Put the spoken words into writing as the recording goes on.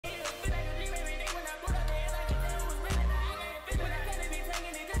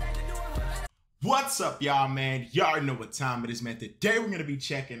What's up, y'all, man? Y'all know what time it is, man. Today we're gonna be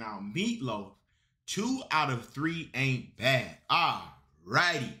checking out Loaf. 2 out of 3 ain't bad.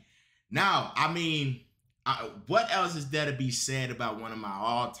 Alrighty. Now, what else is there to be said about one of my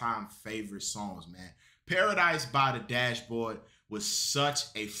all-time favorite songs, man? Paradise by the Dashboard was such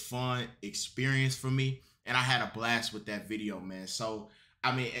a fun experience for me, and I had a blast with that video, man. So,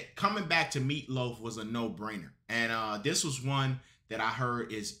 coming back to Loaf was a no-brainer, and this was one that I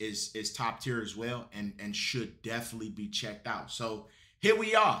heard is top tier as well, and should definitely be checked out. So here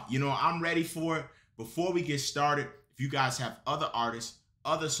we are. I'm ready for it. Before we get started, if you guys have other artists,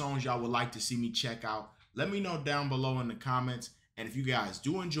 other songs y'all would like to see me check out, let me know down below in the comments. And if you guys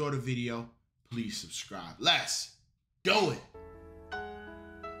do enjoy the video, please subscribe. Let's do it.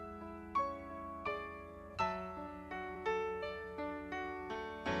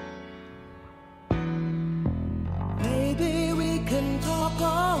 Talk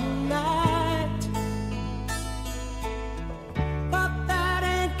all night, but that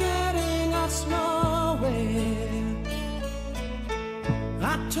ain't getting us nowhere.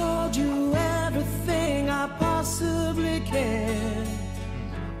 I told you everything I possibly can.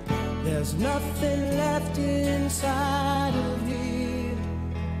 There's nothing left inside of here,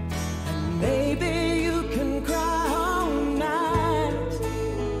 and maybe you can cry all night,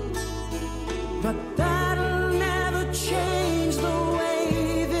 but that'll never change the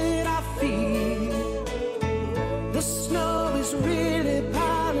really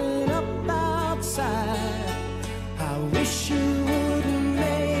piling up outside. I wish you wouldn't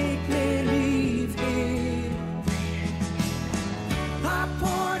make me leave here. I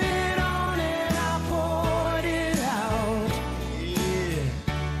poured it on and I poured it out. Yeah.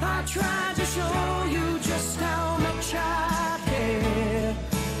 I tried to show you just how much I care.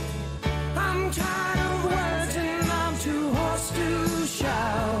 I'm tired of words and I'm too hoarse to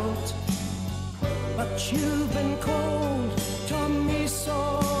shout, but you've been cold me so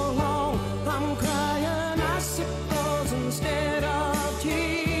long. I'm crying icicles instead of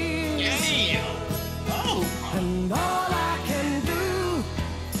tears. Damn. Oh. And all I can do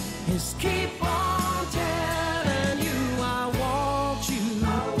is keep on telling you I want you. I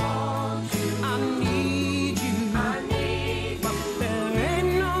want you. I need you. I need you. But there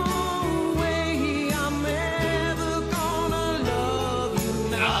ain't no way I'm ever gonna love you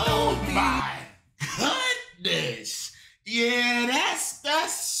now. Oh my goodness. Yeah, that's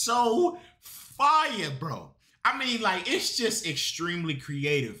so fire, bro. It's just extremely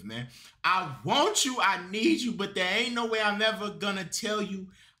creative, man. I want you, I need you, but there ain't no way I'm ever gonna tell you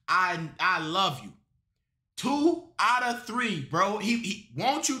I love you. 2 out of 3, bro. He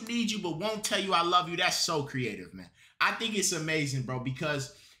want you, need you, but won't tell you I love you. That's so creative, man. I think it's amazing, bro,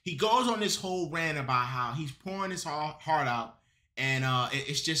 because he goes on this whole rant about how he's pouring his heart out, and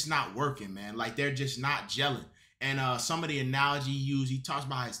it's just not working, man. Like, they're just not gelling. And some of the analogy he used, he talks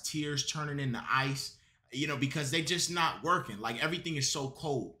about his tears turning into ice, because they just not working. Like, everything is so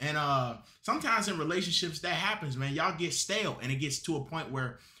cold. And sometimes in relationships that happens, man. Y'all get stale, and it gets to a point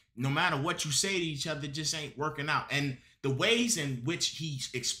where no matter what you say to each other, it just ain't working out. And the ways in which he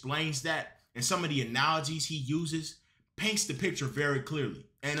explains that and some of the analogies he uses paints the picture very clearly.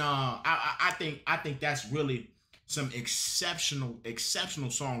 And I think that's really some exceptional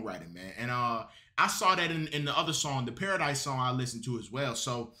songwriting, man. And I saw that in the other song, the Paradise song I listened to as well.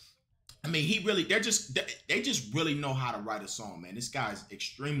 So, they just really know how to write a song, man. This guy's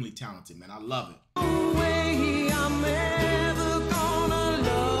extremely talented, man. I love it. No way I'm ever gonna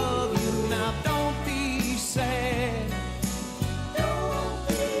love you now. Don't be sad. Don't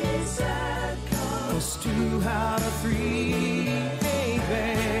be sad, 'cause 2 out of 3 ain't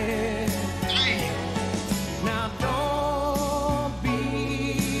bad. Damn. Now don't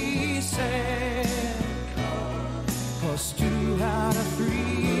be sad, 'cause 2 out of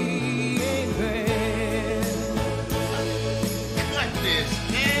 3 ain't bad. Cut this,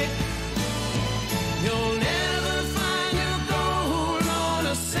 man. You'll never find your gold on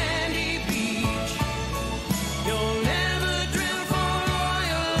a sandy beach. You'll never drill for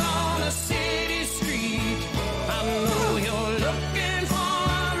oil on a city street. I know you're looking for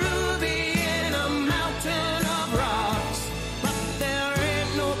a ruby in a mountain of rocks, but there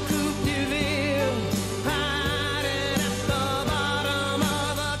ain't no Coupe de Ville hiding at the bottom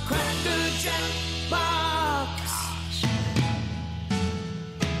of a Cracker Jack box.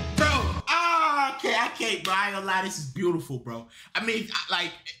 Bro, I can't, bro. I ain't gonna lie, this is beautiful, bro.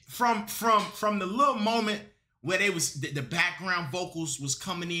 From the little moment where the background vocals was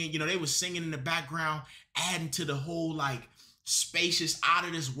coming in, they was singing in the background, adding to the whole, like, spacious, out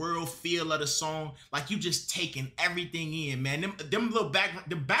of this world feel of the song. Like you just taking everything in, man. Them little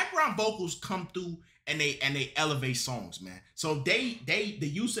background vocals come through and they elevate songs, man. So the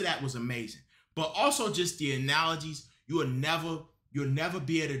use of that was amazing. But also just the analogies, you'll never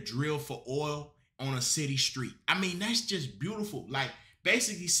be able to drill for oil on a city street. I mean, that's just beautiful. Like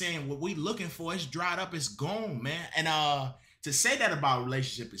basically saying what we looking for is dried up, it's gone, man. And to say that about a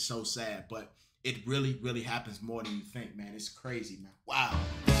relationship is so sad, but it really, really happens more than you think, man. It's crazy, man. Wow.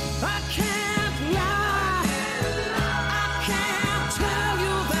 I can't lie. I can't tell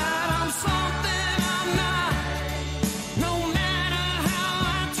you that I'm something I'm not. No matter how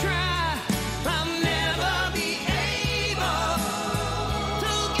I try, I'll never be able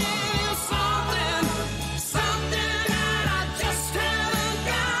to give you something that I just haven't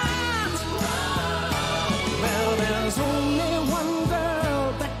got. Well, there's only one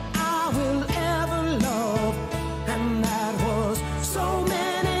girl that I will ever love, and that was so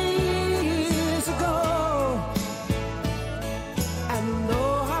many years ago. And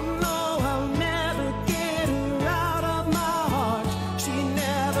though I know I'll never get her out of my heart, she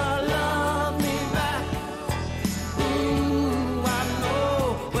never loved me back. I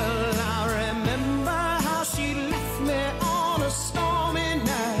know. Well, I remember how she left me on a stormy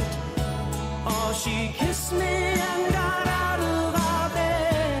night. Oh, she kissed me and got out of our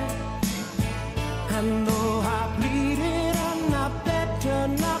bed. And though I pleaded and I begged her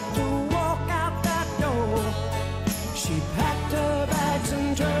not to walk out that door, she packed her bags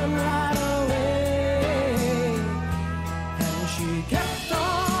and turned right away. And she kept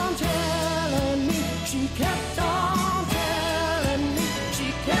on telling me, she kept on telling me,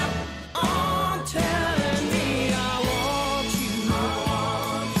 she kept on telling me, I want you,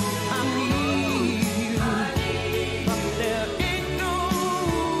 I need you, but there ain't no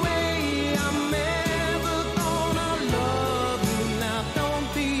way I'm ever gonna love you. Now don't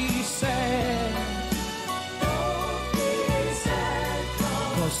be sad,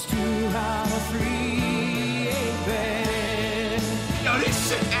 'cause 2 out of 3 ain't bad. Yo, this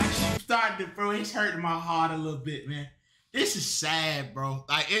shit actually started to, bro. It's hurting my heart a little bit, man. This is sad, bro.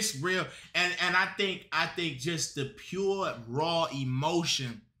 Like it's real, and I think just the pure raw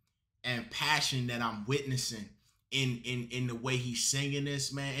emotion and passion that I'm witnessing in the way he's singing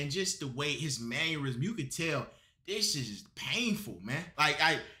this, man, and just the way his mannerism, you could tell this is just painful, man. Like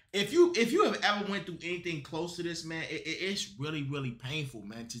if you have ever went through anything close to this, man, it's really, really painful,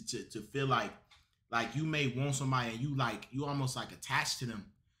 man, to feel like you may want somebody and you almost like attached to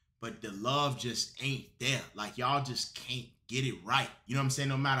them, but the love just ain't there. Like y'all just can't get it right. You know what I'm saying?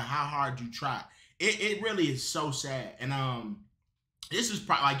 No matter how hard you try. It really is so sad. And this is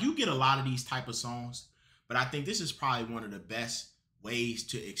probably like you get a lot of these type of songs, but I think this is probably one of the best ways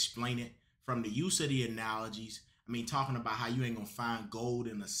to explain it, from the use of the analogies. I mean, talking about how you ain't gonna find gold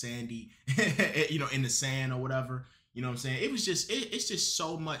in a sandy, in the sand or whatever. You know what I'm saying? It was just, it's just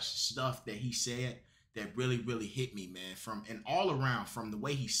so much stuff that he said that really, really hit me, man. And all around, from the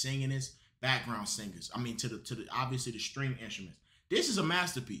way he's singing this, background singers. I mean, to the obviously the string instruments. This is a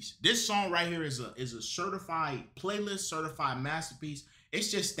masterpiece. This song right here is a certified playlist, certified masterpiece.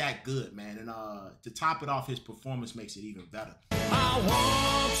 It's just that good, man. And to top it off, his performance makes it even better. I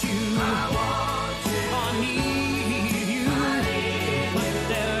want you, I need you, but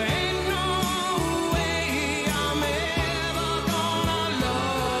there ain't no way I'm ever gonna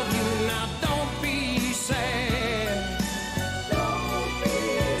love you. Now don't be sad,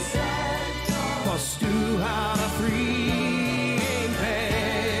 'cause 2 out of 3 ain't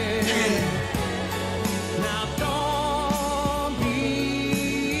bad. Now don't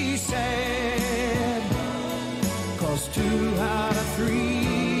be sad, 'cause 2 out of 3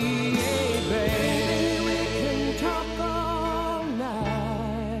 ain't bad. We can talk all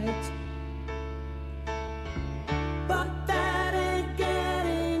night, but that ain't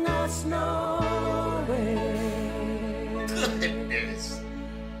getting us nowhere.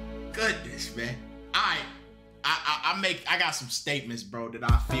 Goodness, man. I got some statements, bro, that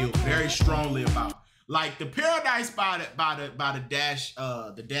I feel very strongly about. Like the Paradise by the Dash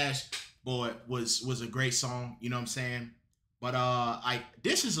Boy was a great song, you know what I'm saying? But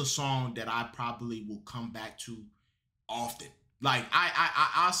this is a song that I probably will come back to often. Like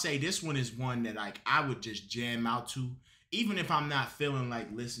I'll say this one is one that like I would just jam out to, even if I'm not feeling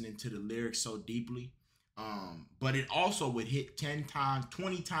like listening to the lyrics so deeply. But it also would hit 10 times,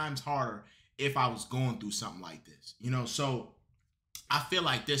 20 times harder if I was going through something like this, you know? So I feel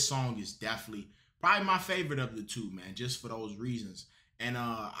like this song is definitely probably my favorite of the two, man, just for those reasons. And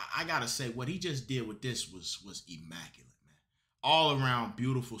I gotta say, what he just did with this was immaculate, man. All around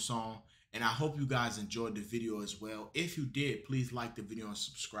beautiful song. And I hope you guys enjoyed the video as well. If you did, please like the video and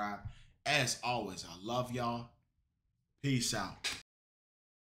subscribe. As always, I love y'all. Peace out.